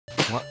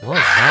What was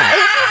that?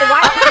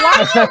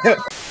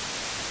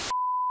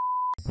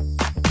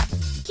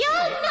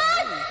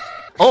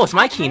 Oh, it's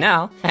my key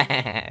now.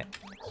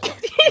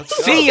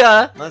 See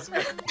ya.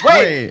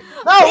 Wait.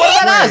 No,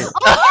 what about us?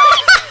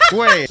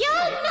 Wait.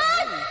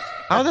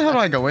 How the hell do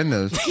I go in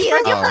this?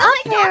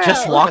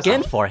 Just walk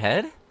in,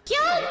 forehead.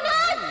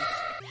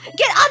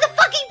 Get on the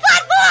fucking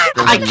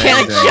platform! I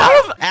can't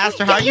jump.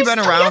 Aster, how you been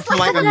around for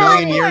like a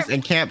million years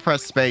and can't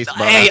press space,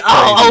 bro? Hey,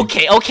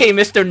 okay,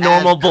 Mr.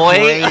 Normal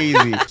Boy. Crazy.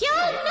 See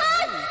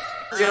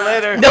you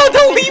later. No,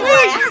 don't leave me.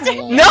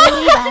 No.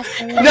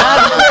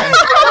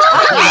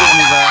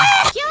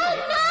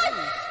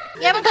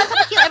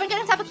 Everyone get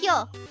on top of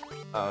Kyo.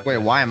 Wait,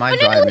 why am I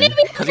driving?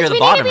 Because you're the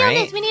bottom,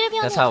 right?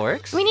 That's how it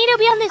works. We need to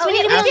be on this. We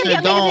need to be on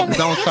this. Aster,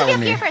 don't start with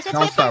me.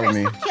 Don't start with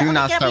me. Do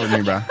not start with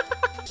me, bro.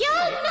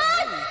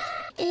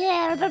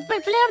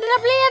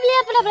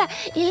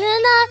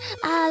 ILUNA,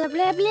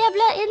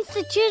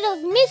 Institute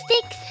of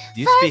Mystics.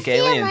 You speak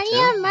alien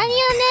too?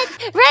 Marionette.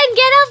 Ren,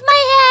 get off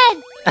my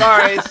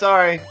head!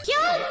 Sorry.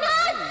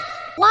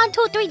 1,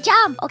 2, 3,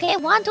 jump. Okay,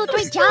 1, 2,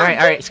 3, jump. All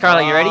right,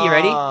 Scarlet, you ready?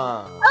 Okay.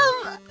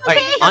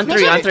 Alright, on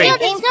three.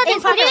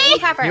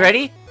 You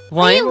ready?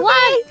 1,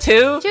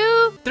 2,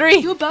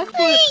 3. Do a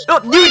backflip. No,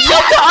 you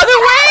jumped the other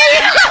way!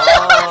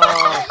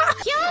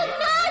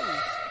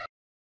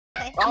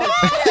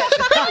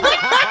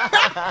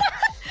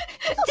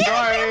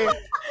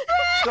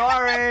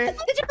 Sorry.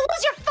 Did you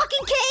lose your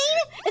fucking cane?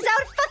 Is that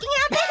what fucking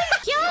happened?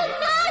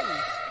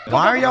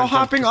 Why are y'all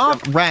hopping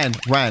off? Ren.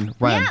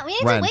 Yeah, we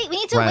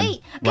need to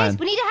wait. Guys,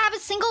 we need to have a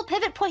single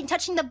pivot point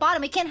touching the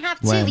bottom. We can't have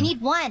two. We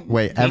need one.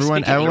 Wait,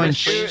 everyone,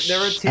 guys, please,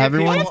 please. Get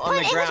on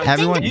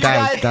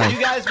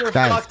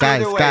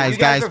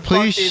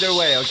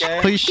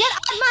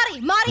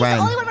Mari. Mari's the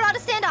only one we're allowed to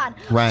stand on.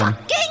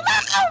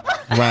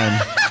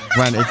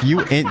 Ren, if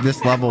you int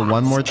this level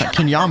one more time,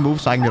 can y'all move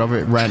so I can get over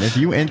it? Ren, if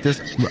you int this,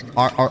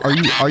 are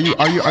you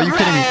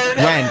kidding me?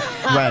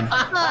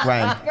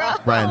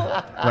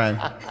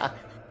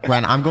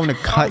 Ren, I'm going to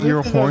cut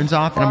your horns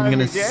off and I'm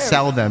going to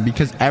sell them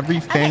because every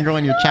fangirl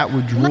in your chat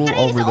would drool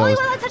over those.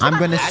 I'm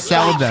going to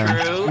sell them.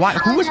 Why?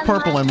 Who was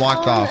purple and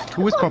walked off?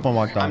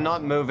 I'm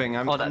not moving.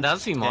 Oh, that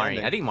does be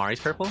Mari. I think Mari's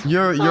purple.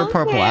 You're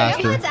purple,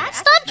 Aster.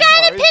 Stop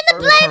trying to pin the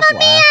blame on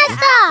me,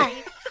 Aster!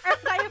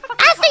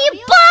 Aster, you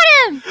bought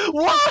him!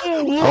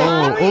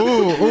 Oh,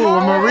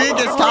 when Marie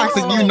gets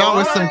toxic, you know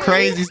it's some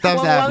crazy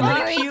stuff's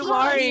happening.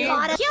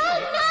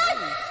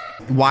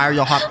 Why are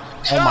y'all hopping?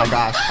 Oh my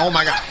gosh.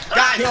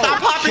 Guys, stop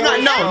hopping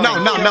on.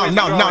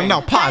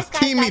 No. Pause.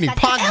 Team meeting.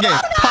 Pause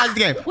the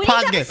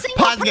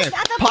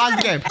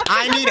game.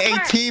 I need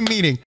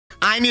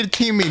a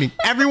team meeting.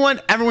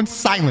 Everyone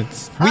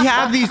silence. We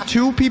have these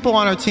two people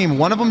on our team.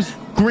 One of them's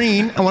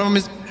green and one of them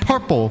is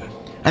purple.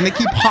 And they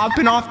keep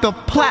hopping off the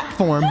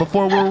platform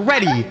before we're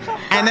ready.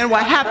 And then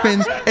what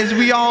happens is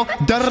we all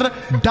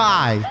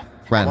die.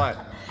 Ren,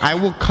 I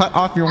will cut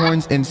off your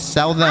horns and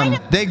sell them.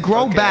 They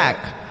grow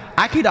back.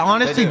 I could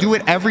honestly do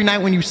it every night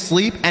when you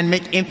sleep and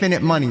make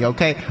infinite money,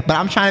 okay? But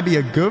I'm trying to be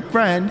a good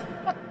friend.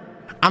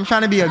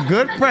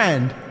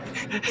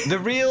 The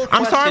real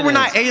I'm sorry we're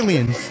not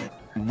aliens.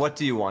 What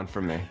do you want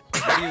from me?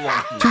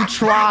 To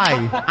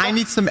try. I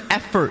need some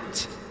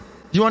effort.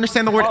 Do you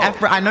understand the word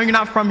effort? I know you're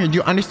not from here. Do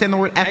you understand the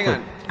word effort?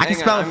 I can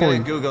spell it for you.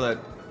 I'm gonna Google it.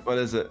 What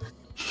is it?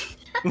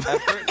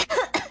 Effort?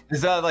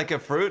 Is that like a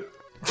fruit?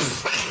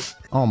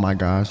 Oh my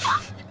gosh.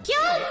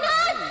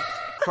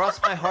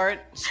 Cross my heart,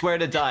 swear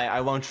to die. I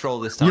won't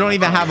troll this time. You don't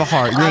even have a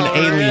heart. You're an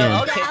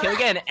alien. Okay, can we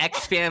get an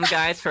X spam,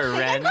 guys, for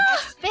Ren?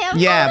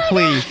 Yeah,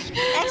 please.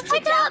 X to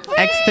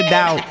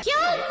doubt.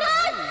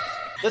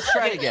 Let's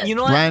try it again. You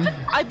know what? Ren.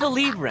 I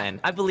believe Ren.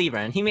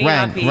 He may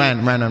not be...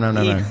 Ren,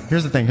 no.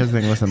 Here's the thing.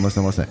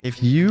 Listen.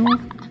 If you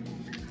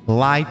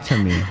lie to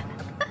me...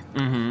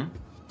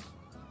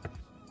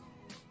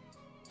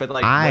 But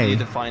like, what do you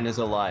define as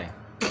a lie?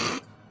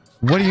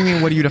 What do you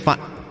mean, what do you define?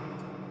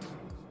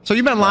 So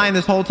you've been lying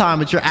this whole time,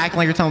 but you're acting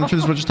like you're telling the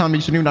truth, but you're telling me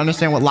you shouldn't even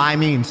understand what lie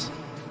means.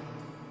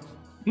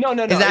 No.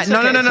 Is that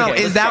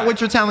Is that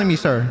what you're telling me,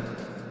 sir?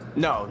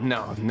 No.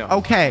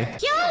 Okay.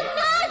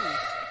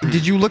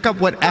 Did you look up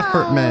what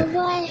effort meant?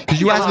 Because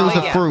you asked if it was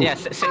a fruit. Yeah,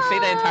 say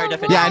the entire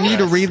definition. Yeah, I need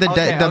to read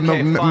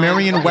the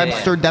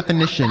Merriam-Webster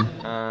definition.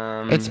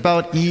 It's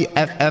spelled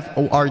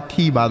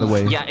E-F-F-O-R-T, by the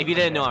way. Yeah, if you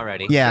didn't know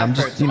already. Yeah, I'm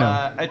just,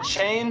 a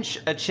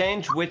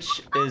change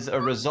which is a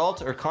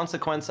result or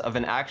consequence of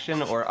an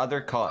action or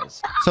other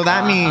cause. So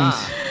that means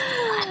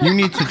you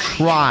need to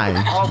try.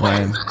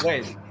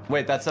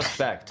 Wait, that's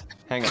effect.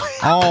 Hang on.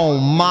 Oh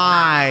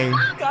my.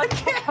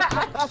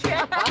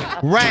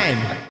 Ren.